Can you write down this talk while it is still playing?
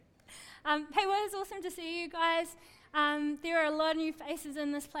Hey, well, it's awesome to see you guys. There are a lot of new faces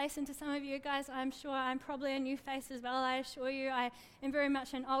in this place, and to some of you guys, I'm sure I'm probably a new face as well. I assure you, I am very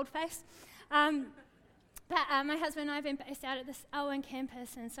much an old face. But my husband and I have been based out at this Owen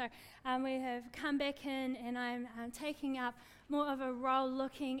campus, and so we have come back in, and I'm taking up more of a role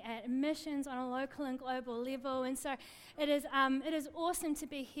looking at missions on a local and global level. And so it is awesome to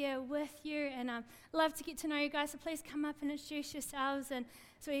be here with you, and love to get to know you guys. So please come up and introduce yourselves, and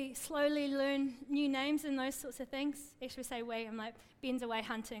so we slowly learn new names and those sorts of things. Actually, say we. I'm like, Ben's away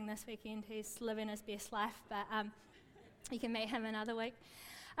hunting this weekend. He's living his best life, but you can meet him another week.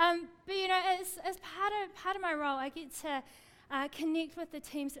 But you know, as part of my role, I get to connect with the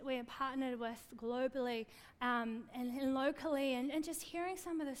teams that we are partnered with globally and locally, and just hearing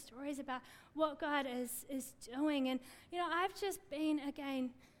some of the stories about what God is doing. And you know, I've just been again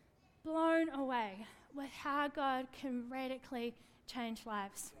blown away with how God can radically change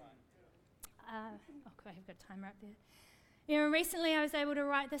lives. Okay, I've got a timer up there. You know, recently I was able to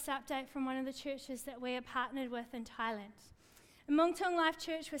write this update from one of the churches that we are partnered with in Thailand. Mung Tung Life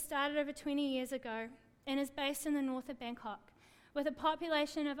Church was started over 20 years ago and is based in the north of Bangkok. With a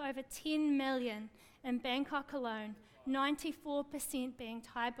population of over 10 million in Bangkok alone, 94% being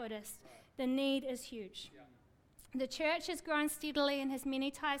Thai Buddhist, the need is huge. The church has grown steadily and has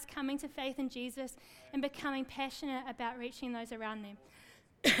many Thais coming to faith in Jesus and becoming passionate about reaching those around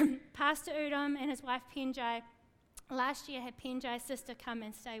them. Pastor Udom and his wife Penjai last year had Penjai's sister come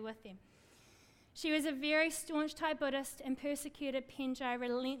and stay with them. She was a very staunch Thai Buddhist and persecuted Penjai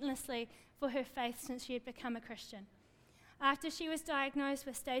relentlessly for her faith since she had become a Christian. After she was diagnosed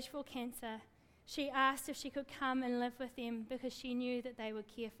with stage 4 cancer, she asked if she could come and live with them because she knew that they would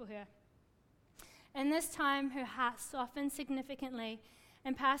care for her. And this time, her heart softened significantly,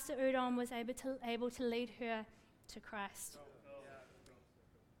 and Pastor Udom was able to lead her to Christ.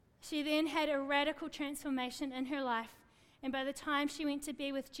 She then had a radical transformation in her life, and by the time she went to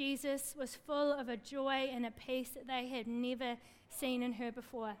be with Jesus, was full of a joy and a peace that they had never seen in her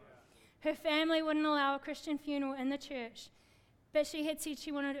before. Her family wouldn't allow a Christian funeral in the church, but she had said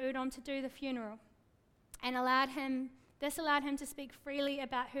she wanted Udom to do the funeral, and this allowed him to speak freely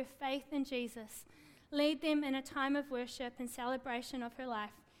about her faith in Jesus, lead them in a time of worship and celebration of her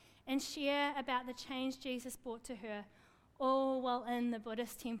life, and share about the change Jesus brought to her, all while in the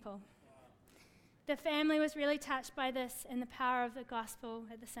Buddhist temple. The family was really touched by this and the power of the gospel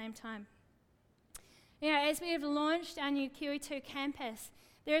at the same time. You know, as we have launched our new Kiwi2 campus,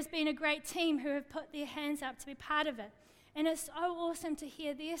 there has been a great team who have put their hands up to be part of it. And it's so awesome to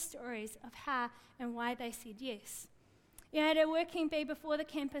hear their stories of how and why they said yes. You know, at a working bee before the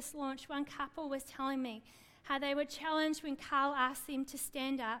campus launch, one couple was telling me how they were challenged when Carl asked them to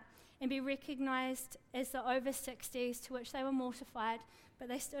stand up and be recognised as the over 60s, to which they were mortified, but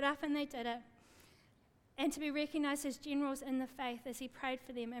they stood up and they did it. And to be recognised as generals in the faith as he prayed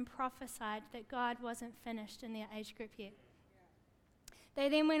for them and prophesied that God wasn't finished in their age group yet. They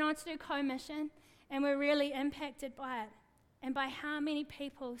then went on to do co-mission and were really impacted by it and by how many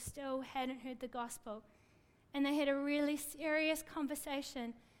people still hadn't heard the gospel. And they had a really serious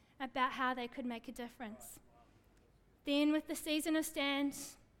conversation about how they could make a difference. Then with the season of Stand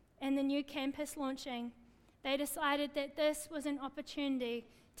and the new campus launching, they decided that this was an opportunity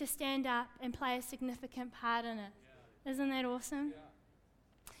to stand up and play a significant part in it. Yeah. Isn't that awesome?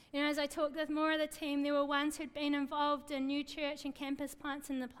 Yeah. You know, as I talked with more of the team, there were ones who'd been involved in new church and campus plants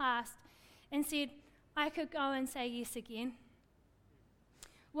in the past and said, I could go and say yes again.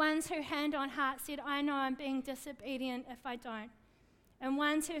 Ones who, hand on heart, said, I know I'm being disobedient if I don't. And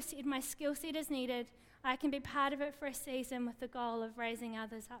ones who said, my skill set is needed, I can be part of it for a season with the goal of raising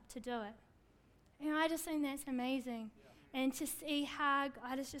others up to do it. You know, I just think that's amazing. And to see how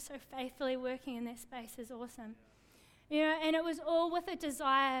God is just so faithfully working in that space is awesome. You know, and it was all with a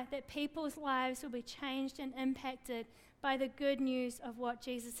desire that people's lives will be changed and impacted by the good news of what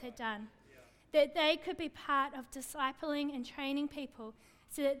Jesus had done. That they could be part of discipling and training people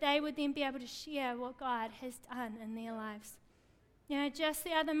so that they would then be able to share what God has done in their lives. You know, just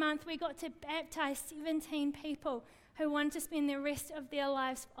the other month we got to baptize 17 people who wanted to spend the rest of their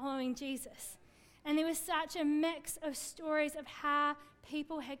lives following Jesus. And there was such a mix of stories of how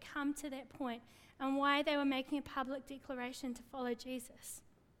people had come to that point and why they were making a public declaration to follow Jesus.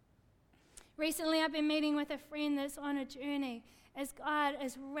 Recently, I've been meeting with a friend that's on a journey as God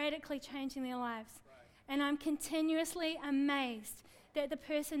is radically changing their lives. Right. And I'm continuously amazed that the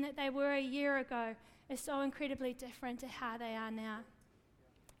person that they were a year ago is so incredibly different to how they are now.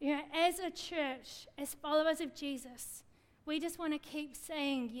 You know, as a church, as followers of Jesus, we just want to keep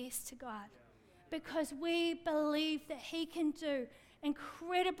saying yes to God. Because we believe that he can do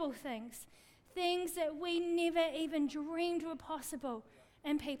incredible things, things that we never even dreamed were possible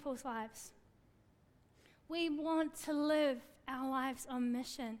in people's lives. We want to live our lives on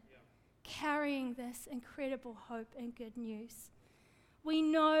mission, carrying this incredible hope and good news. We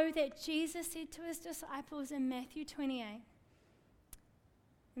know that Jesus said to his disciples in Matthew 28,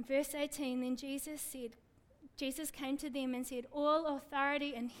 in verse 18, then Jesus came to them and said, all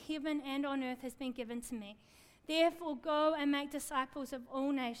authority in heaven and on earth has been given to me. Therefore go and make disciples of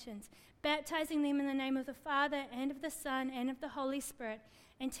all nations, baptizing them in the name of the Father and of the Son and of the Holy Spirit,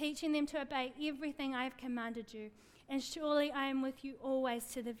 and teaching them to obey everything I have commanded you. And surely I am with you always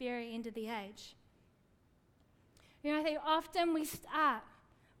to the very end of the age. You know, I think often we start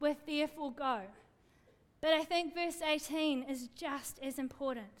with therefore go. But I think verse 18 is just as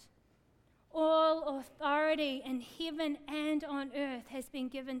important. All authority in heaven and on earth has been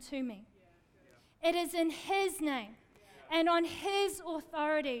given to me. It is in his name and on his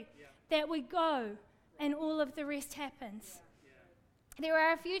authority that we go and all of the rest happens. There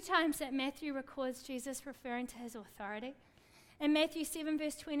are a few times that Matthew records Jesus referring to his authority. In Matthew 7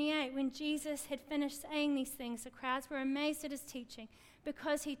 verse 28, when Jesus had finished saying these things, the crowds were amazed at his teaching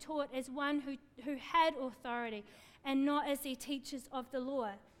because he taught as one who had authority and not as the teachers of the law.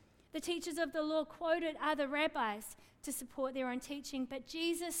 The teachers of the law quoted other rabbis to support their own teaching, but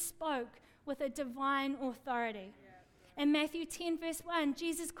Jesus spoke with a divine authority. In Matthew 10 verse 1,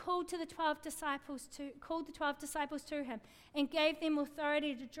 Jesus called the 12 disciples to him and gave them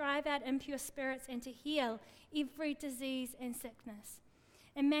authority to drive out impure spirits and to heal every disease and sickness.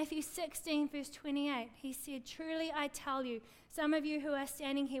 In Matthew 16 verse 28, he said, truly I tell you, some of you who are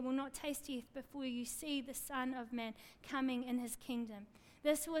standing here will not taste death before you see the Son of Man coming in his kingdom.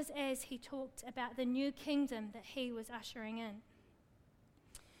 This was as he talked about the new kingdom that he was ushering in.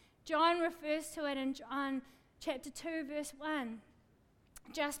 John refers to it in John chapter 2, verse 1,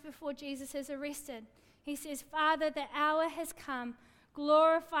 just before Jesus is arrested. He says, Father, the hour has come.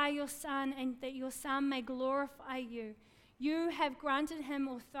 Glorify your Son, and that your Son may glorify you. You have granted him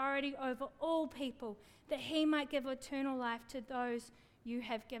authority over all people, that he might give eternal life to those you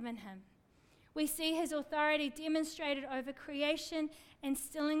have given him. We see his authority demonstrated over creation and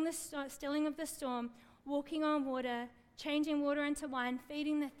stilling of the storm, walking on water, changing water into wine,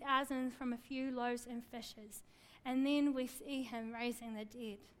 feeding the thousands from a few loaves and fishes. And then we see him raising the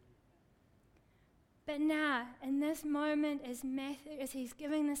dead. But now, in this moment, as he's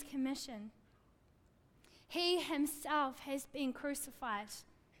giving this commission, he himself has been crucified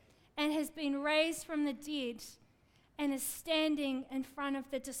and has been raised from the dead and is standing in front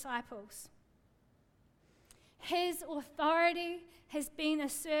of the disciples. His authority has been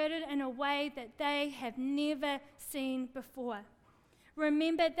asserted in a way that they have never seen before.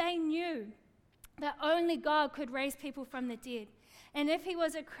 Remember, they knew that only God could raise people from the dead. And if he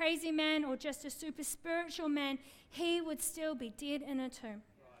was a crazy man or just a super spiritual man, he would still be dead in a tomb.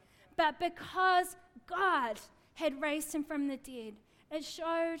 But because God had raised him from the dead, it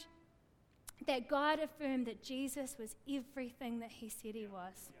showed that God affirmed that Jesus was everything that he said he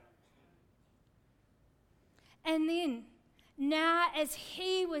was. And then, now as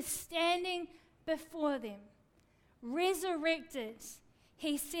he was standing before them, resurrected,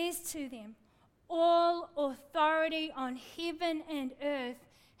 he says to them, all authority on heaven and earth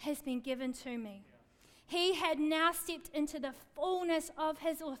has been given to me. He had now stepped into the fullness of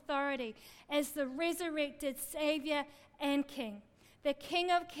his authority as the resurrected Savior and King. The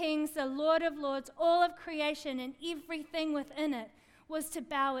King of Kings, the Lord of Lords, all of creation and everything within it was to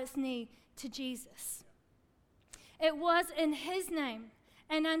bow its knee to Jesus. It was in his name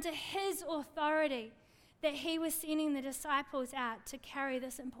and under his authority that he was sending the disciples out to carry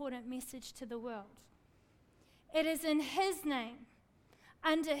this important message to the world. It is in his name,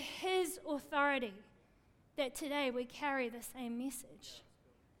 under his authority, that today we carry the same message.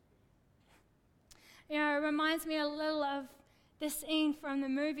 You know, it reminds me a little of the scene from the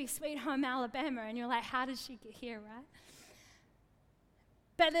movie Sweet Home Alabama, and you're like, how did she get here, right?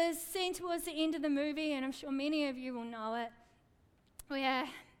 But there's a scene towards the end of the movie, and I'm sure many of you will know it, where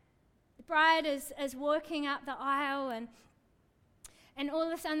the bride is walking up the aisle, and all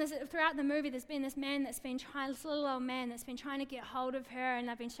of a sudden, throughout the movie, there's been this little old man that's been trying to get hold of her, and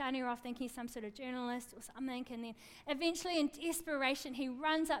they've been shouting her off thinking he's some sort of journalist or something, and then eventually, in desperation, he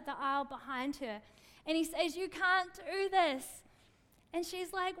runs up the aisle behind her, and he says, you can't do this. And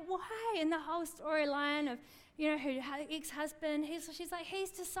she's like, why? And the whole storyline of, you know, her ex-husband, she's like, he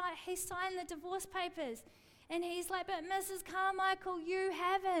signed the divorce papers. And he's like, but Mrs. Carmichael, you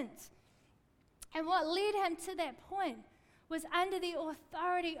haven't. And what led him to that point was under the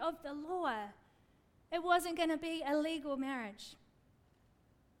authority of the law, it wasn't going to be a legal marriage.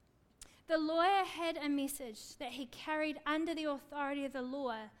 The lawyer had a message that he carried under the authority of the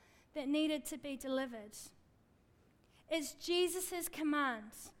law that needed to be delivered. It's Jesus'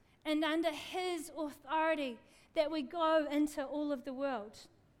 commands and under his authority that we go into all of the world.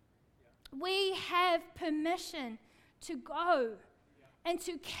 We have permission to go and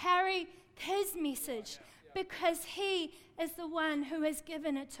to carry his message because he is the one who has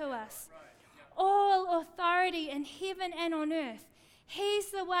given it to us. All authority in heaven and on earth.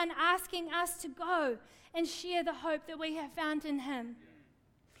 He's the one asking us to go and share the hope that we have found in him.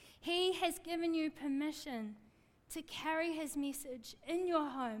 He has given you permission to carry his message in your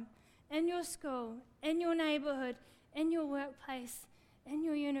home, in your school, in your neighborhood, in your workplace, in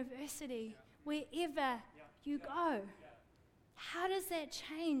your university, wherever you go. How does that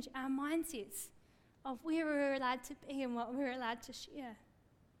change our mindsets of where we're allowed to be and what we're allowed to share?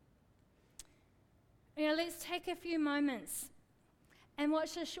 Let's take a few moments and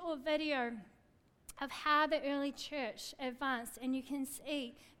watch a short video of how the early church advanced, and you can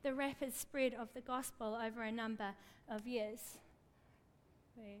see the rapid spread of the gospel over a number of years.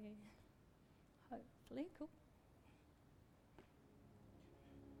 Hopefully, cool.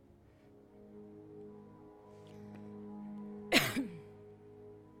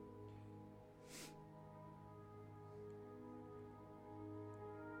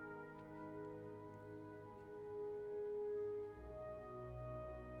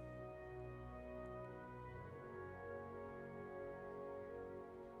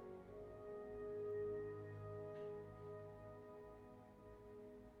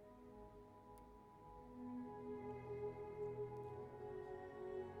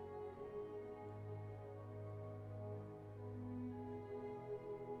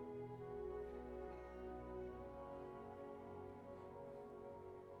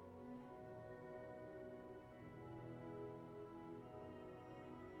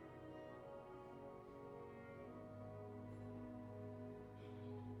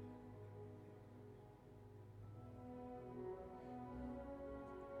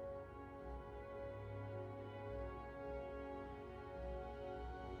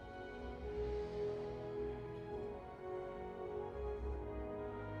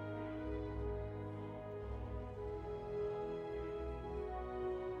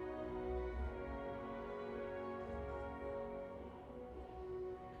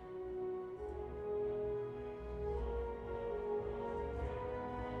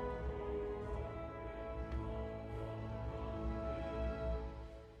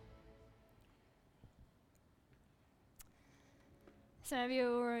 Some of you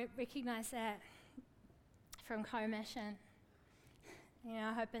will recognize that from Co-Mission.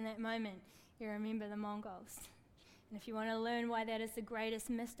 I hope in that moment you remember the Mongols. And if you want to learn why that is the greatest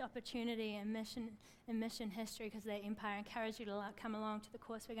missed opportunity in mission history because of that empire, I encourage you to come along to the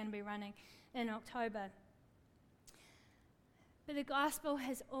course we're going to be running in October. But the gospel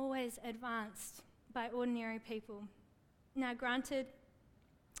has always advanced by ordinary people. Now, granted,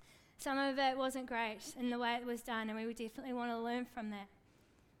 some of it wasn't great in the way it was done, and we would definitely want to learn from that.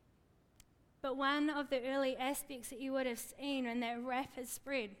 But one of the early aspects that you would have seen in that rapid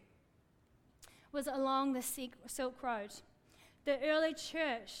spread was along the Silk Road. The early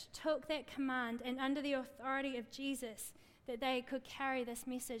church took that command, and under the authority of Jesus, that they could carry this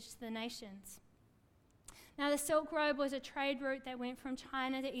message to the nations. Now, the Silk Road was a trade route that went from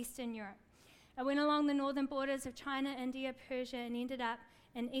China to Eastern Europe. It went along the northern borders of China, India, Persia, and ended up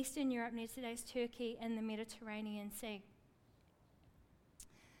in Eastern Europe near today's Turkey and the Mediterranean Sea.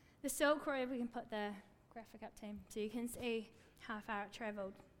 The Silk Road, we can put the graphic up, team, so you can see how far it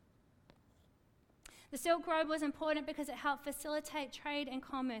travelled. The Silk Road was important because it helped facilitate trade and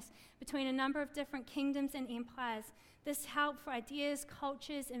commerce between a number of different kingdoms and empires. This helped for ideas,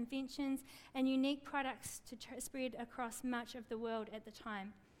 cultures, inventions, and unique products to spread across much of the world at the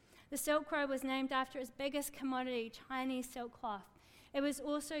time. The Silk Road was named after its biggest commodity, Chinese silk cloth. It was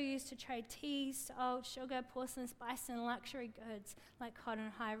also used to trade tea, salt, sugar, porcelain, spice, and luxury goods like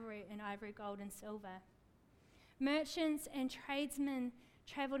cotton, ivory, gold, and silver. Merchants and tradesmen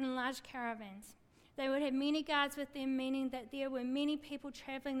traveled in large caravans. They would have many guards with them, meaning that there were many people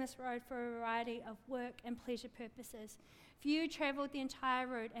traveling this road for a variety of work and pleasure purposes. Few traveled the entire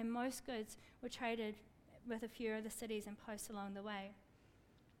route, and most goods were traded with a few of the cities and posts along the way.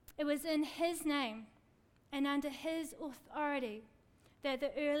 It was in his name and under his authority that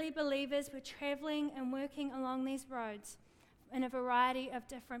the early believers were traveling and working along these roads in a variety of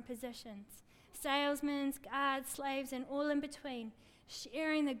different positions. Salesmen, guards, slaves, and all in between,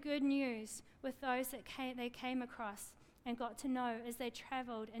 sharing the good news with those that they came across and got to know as they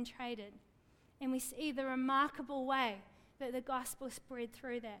traveled and traded. And we see the remarkable way that the gospel spread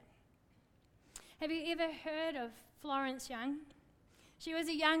through that. Have you ever heard of Florence Young? She was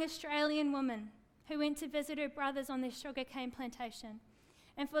a young Australian woman who went to visit her brothers on their sugarcane plantation,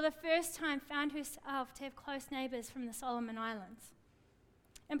 and for the first time found herself to have close neighbours from the Solomon Islands.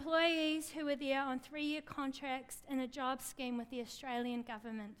 Employees who were there on 3-year contracts in a job scheme with the Australian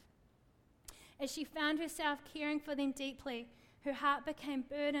government. As she found herself caring for them deeply, her heart became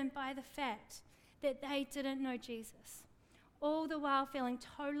burdened by the fact that they didn't know Jesus. All the while feeling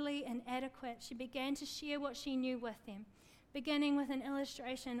totally inadequate, she began to share what she knew with them, beginning with an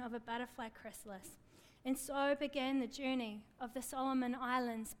illustration of a butterfly chrysalis. And so began the journey of the Solomon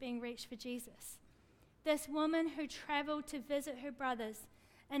Islands being reached for Jesus. This woman who traveled to visit her brothers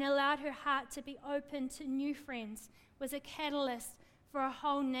and allowed her heart to be open to new friends was a catalyst for a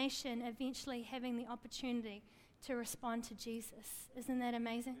whole nation eventually having the opportunity to respond to Jesus. Isn't that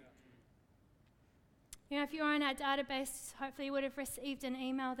amazing? You know, if you're on our database, hopefully you would have received an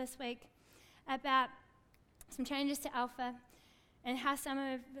email this week about some changes to Alpha and how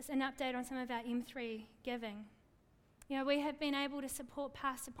an update on some of our M3 giving. You know, we have been able to support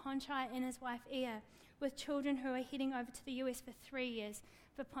Pastor Ponchai and his wife Ia with children who are heading over to the US for 3 years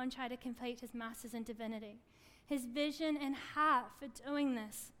for Ponchai to complete his Masters in Divinity. His vision and heart for doing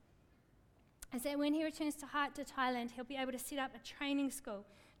this is that when he returns to Thailand, he'll be able to set up a training school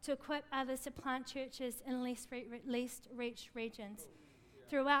to equip others to plant churches in least reached regions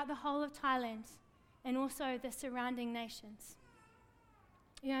throughout the whole of Thailand and also the surrounding nations.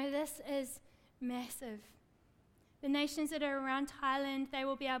 You know, this is massive. The nations that are around Thailand, they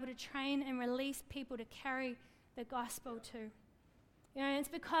will be able to train and release people to carry the gospel to. You know, it's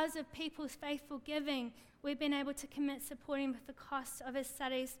because of people's faithful giving we've been able to commit supporting with the costs of his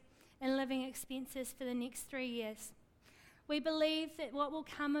studies and living expenses for the next 3 years. We believe that what will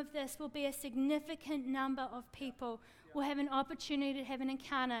come of this will be a significant number of people will have an opportunity to have an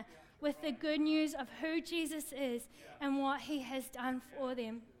encounter with the good news of who Jesus is and what he has done for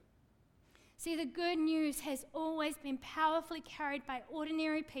them. See, the good news has always been powerfully carried by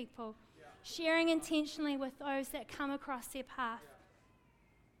ordinary people, sharing intentionally with those that come across their path.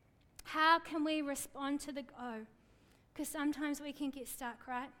 How can we respond to the go? Because sometimes we can get stuck,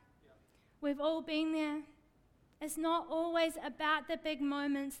 right? We've all been there. It's not always about the big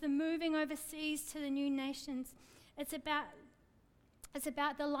moments, the moving overseas to the new nations. It's about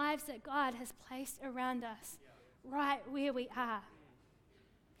the lives that God has placed around us, right where we are.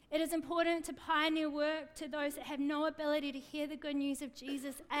 It is important to pioneer work to those that have no ability to hear the good news of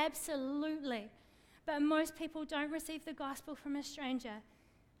Jesus, absolutely. But most people don't receive the gospel from a stranger,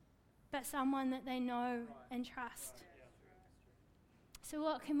 but someone that they know and trust. So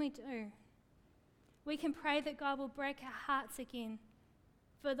what can we do? We can pray that God will break our hearts again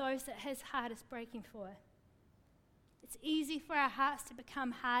for those that his heart is breaking for. It's easy for our hearts to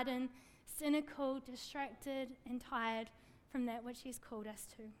become hardened, cynical, distracted, and tired from that which he's called us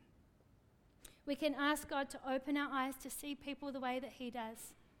to. We can ask God to open our eyes to see people the way that he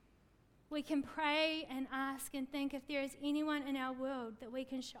does. We can pray and ask and think if there is anyone in our world that we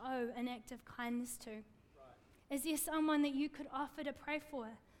can show an act of kindness to. Is there someone that you could offer to pray for?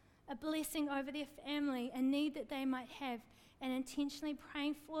 A blessing over their family, a need that they might have, and intentionally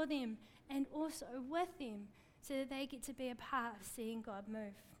praying for them and also with them so that they get to be a part of seeing God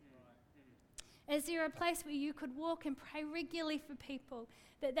move. Is there a place where you could walk and pray regularly for people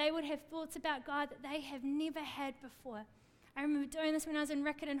that they would have thoughts about God that they have never had before? I remember doing this when I was in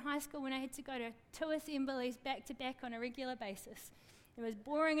Riccarton High School when I had to go to 2 assemblies back to back on a regular basis. It was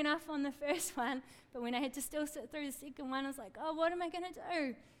boring enough on the first one, but when I had to still sit through the second one, I was like, oh, what am I going to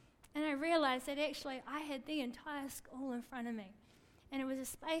do? And I realized that actually I had the entire school in front of me. And it was a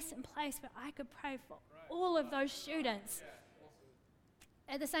space and place where I could pray for all of those students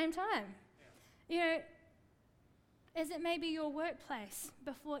at the same time. You know, is it maybe your workplace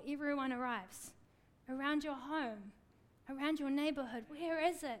before everyone arrives? Around your home? Around your neighborhood? Where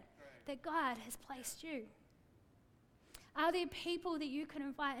is it that God has placed you? Are there people that you could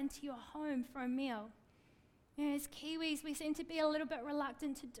invite into your home for a meal? You know, as Kiwis, we seem to be a little bit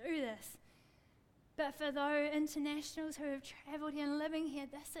reluctant to do this. But for those internationals who have traveled here and living here,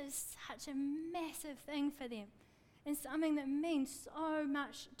 this is such a massive thing for them and something that means so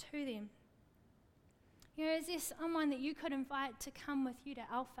much to them. You know, is there someone that you could invite to come with you to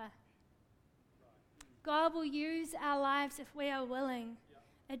Alpha? God will use our lives if we are willing.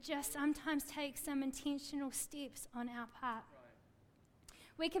 It just sometimes takes some intentional steps on our part.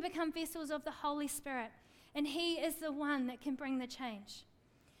 We can become vessels of the Holy Spirit, and he is the one that can bring the change.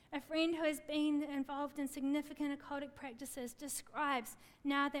 A friend who has been involved in significant occultic practices describes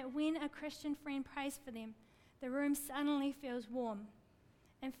now that when a Christian friend prays for them, the room suddenly feels warm.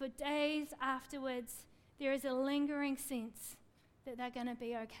 And for days afterwards, there is a lingering sense that they're going to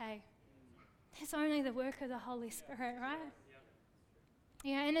be okay. That's only the work of the Holy Spirit, right?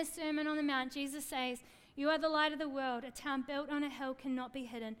 Yeah, in his Sermon on the Mount, Jesus says, "You are the light of the world. A town built on a hill cannot be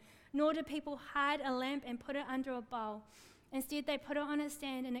hidden, nor do people hide a lamp and put it under a bowl. Instead, they put it on a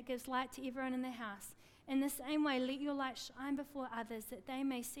stand, and it gives light to everyone in the house. In the same way, let your light shine before others, that they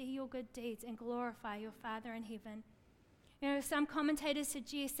may see your good deeds and glorify your Father in heaven." You know, some commentators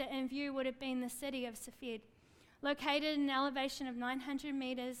suggest that in view would have been the city of Safed. Located in an elevation of 900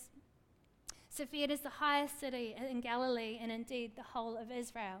 meters, Safed is the highest city in Galilee and indeed the whole of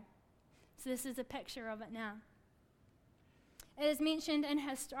Israel. So this is a picture of it now. It is mentioned in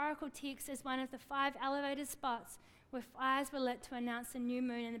historical texts as one of the 5 elevated spots where fires were lit to announce the new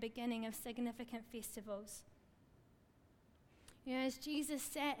moon and the beginning of significant festivals. You know, as Jesus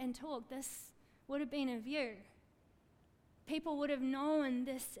sat and talked, this would have been a view. People would have known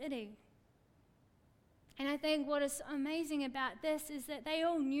this city. And I think what is so amazing about this is that they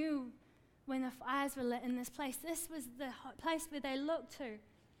all knew when the fires were lit in this place. This was the place where they looked to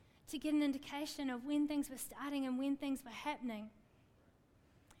get an indication of when things were starting and when things were happening.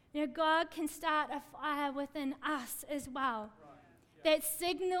 You know, God can start a fire within us as well. That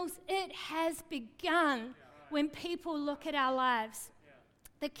signals it has begun when people look at our lives.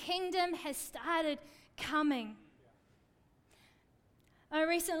 The kingdom has started coming. A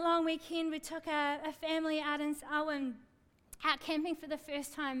recent long weekend, we took a family out in Darwin, out camping for the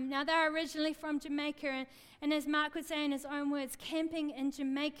first time. Now, they're originally from Jamaica, and as Mark would say in his own words, camping in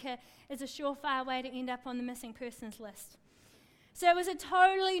Jamaica is a surefire way to end up on the missing persons list. So it was a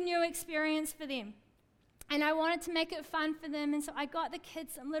totally new experience for them. And I wanted to make it fun for them, and so I got the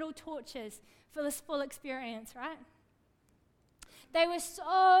kids some little torches for this full experience, right? They were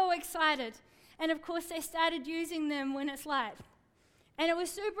so excited. And of course, they started using them when it's light. And it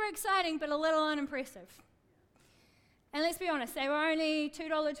was super exciting, but a little unimpressive. And let's be honest, they were only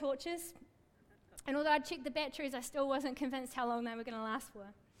 $2 torches. And although I checked the batteries, I still wasn't convinced how long they were going to last for.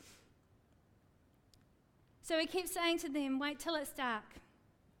 So we kept saying to them, wait till it's dark.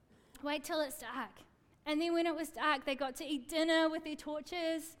 Wait till it's dark. And then when it was dark, they got to eat dinner with their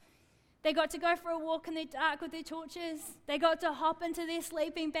torches. They got to go for a walk in the dark with their torches. They got to hop into their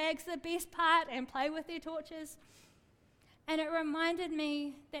sleeping bags, the best part, and play with their torches. And it reminded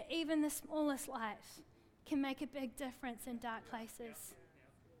me that even the smallest light can make a big difference in dark places.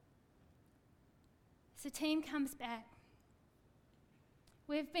 So team comes back.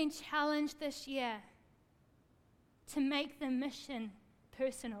 We've been challenged this year to make the mission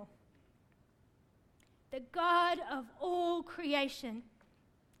personal. The God of all creation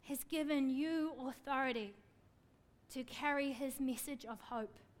has given you authority to carry his message of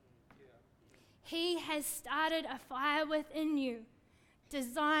hope. He has started a fire within you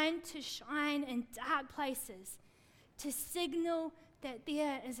designed to shine in dark places, to signal that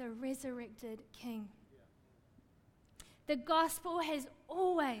there is a resurrected King. The gospel has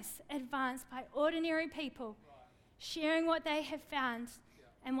always advanced by ordinary people sharing what they have found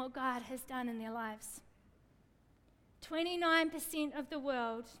and what God has done in their lives. 29% of the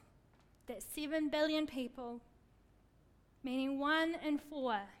world, that's 7 billion people, meaning 1 in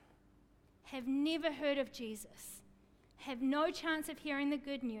 4, have never heard of Jesus, have no chance of hearing the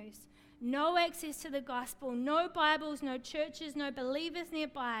good news, no access to the gospel, no Bibles, no churches, no believers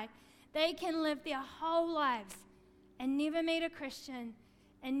nearby. They can live their whole lives and never meet a Christian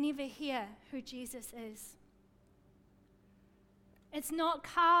and never hear who Jesus is. It's not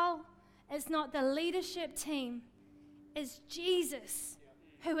Carl, it's not the leadership team, it's Jesus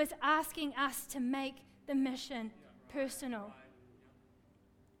who is asking us to make the mission personal.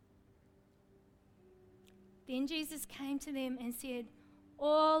 Then Jesus came to them and said,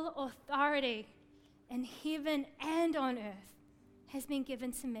 "All authority in heaven and on earth has been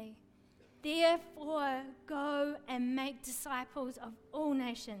given to me. Therefore, go and make disciples of all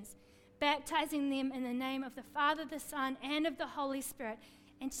nations, baptizing them in the name of the Father, the Son, and of the Holy Spirit,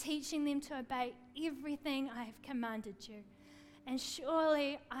 and teaching them to obey everything I have commanded you. And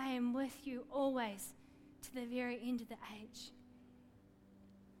surely I am with you always to the very end of the age."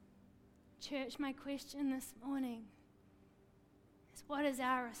 Church, my question this morning is, what is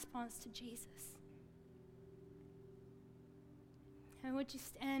our response to Jesus? And would you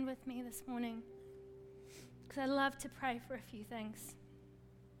stand with me this morning? Because I'd love to pray for a few things.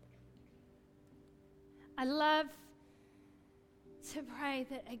 I'd love to pray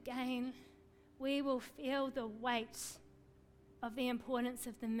that again we will feel the weight of the importance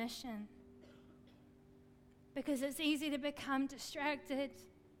of the mission. Because it's easy to become distracted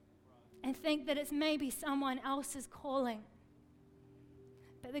and think that it's maybe someone else's calling.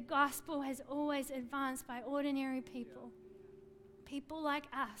 But the gospel has always advanced by ordinary people, people like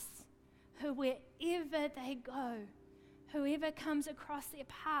us, who wherever they go, whoever comes across their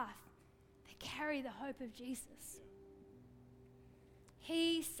path, they carry the hope of Jesus.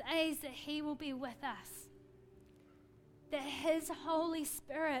 He says that he will be with us, that his Holy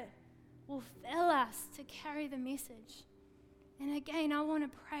Spirit will fill us to carry the message. And again, I want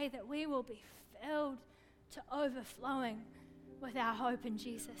to pray that we will be filled to overflowing with our hope in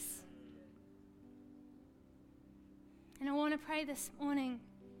Jesus. And I want to pray this morning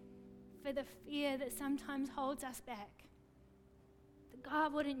for the fear that sometimes holds us back, that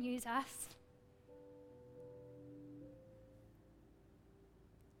God wouldn't use us,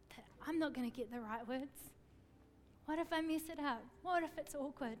 that I'm not going to get the right words. What if I mess it up? What if it's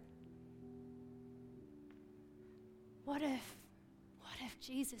awkward? What if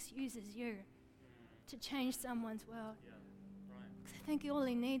Jesus uses you to change someone's world? Because I think all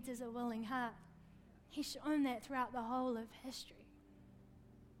he needs is a willing heart. He's shown that throughout the whole of history.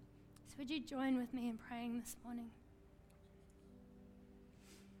 So would you join with me in praying this morning?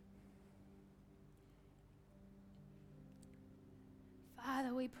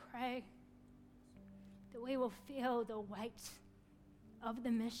 Father, we pray that we will feel the weight of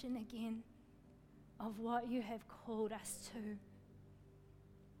the mission again, of what you have called us to.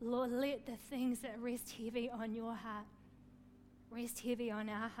 Lord, let the things that rest heavy on your heart rest heavy on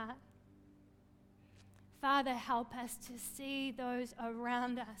our heart. Father, help us to see those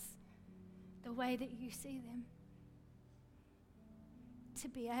around us the way that you see them, to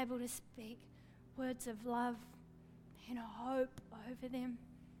be able to speak words of love and hope over them.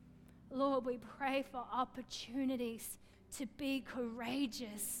 Lord, we pray for opportunities to be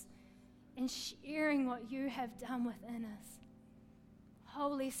courageous in sharing what you have done within us.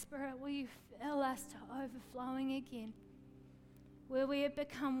 Holy Spirit, will you fill us to overflowing again, where we have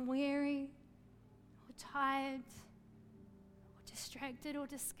become weary or tired or distracted or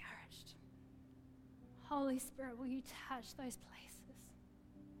discouraged. Holy Spirit, will you touch those places?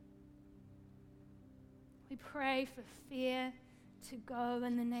 We pray for fear to go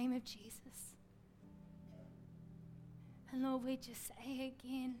in the name of Jesus. And Lord, we just say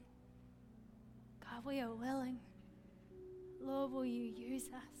again, God, we are willing. Lord, will you use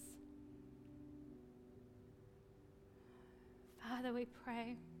us? Father, we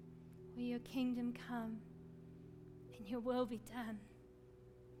pray, will your kingdom come and your will be done.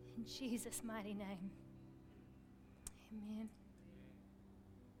 In Jesus' mighty name, amen.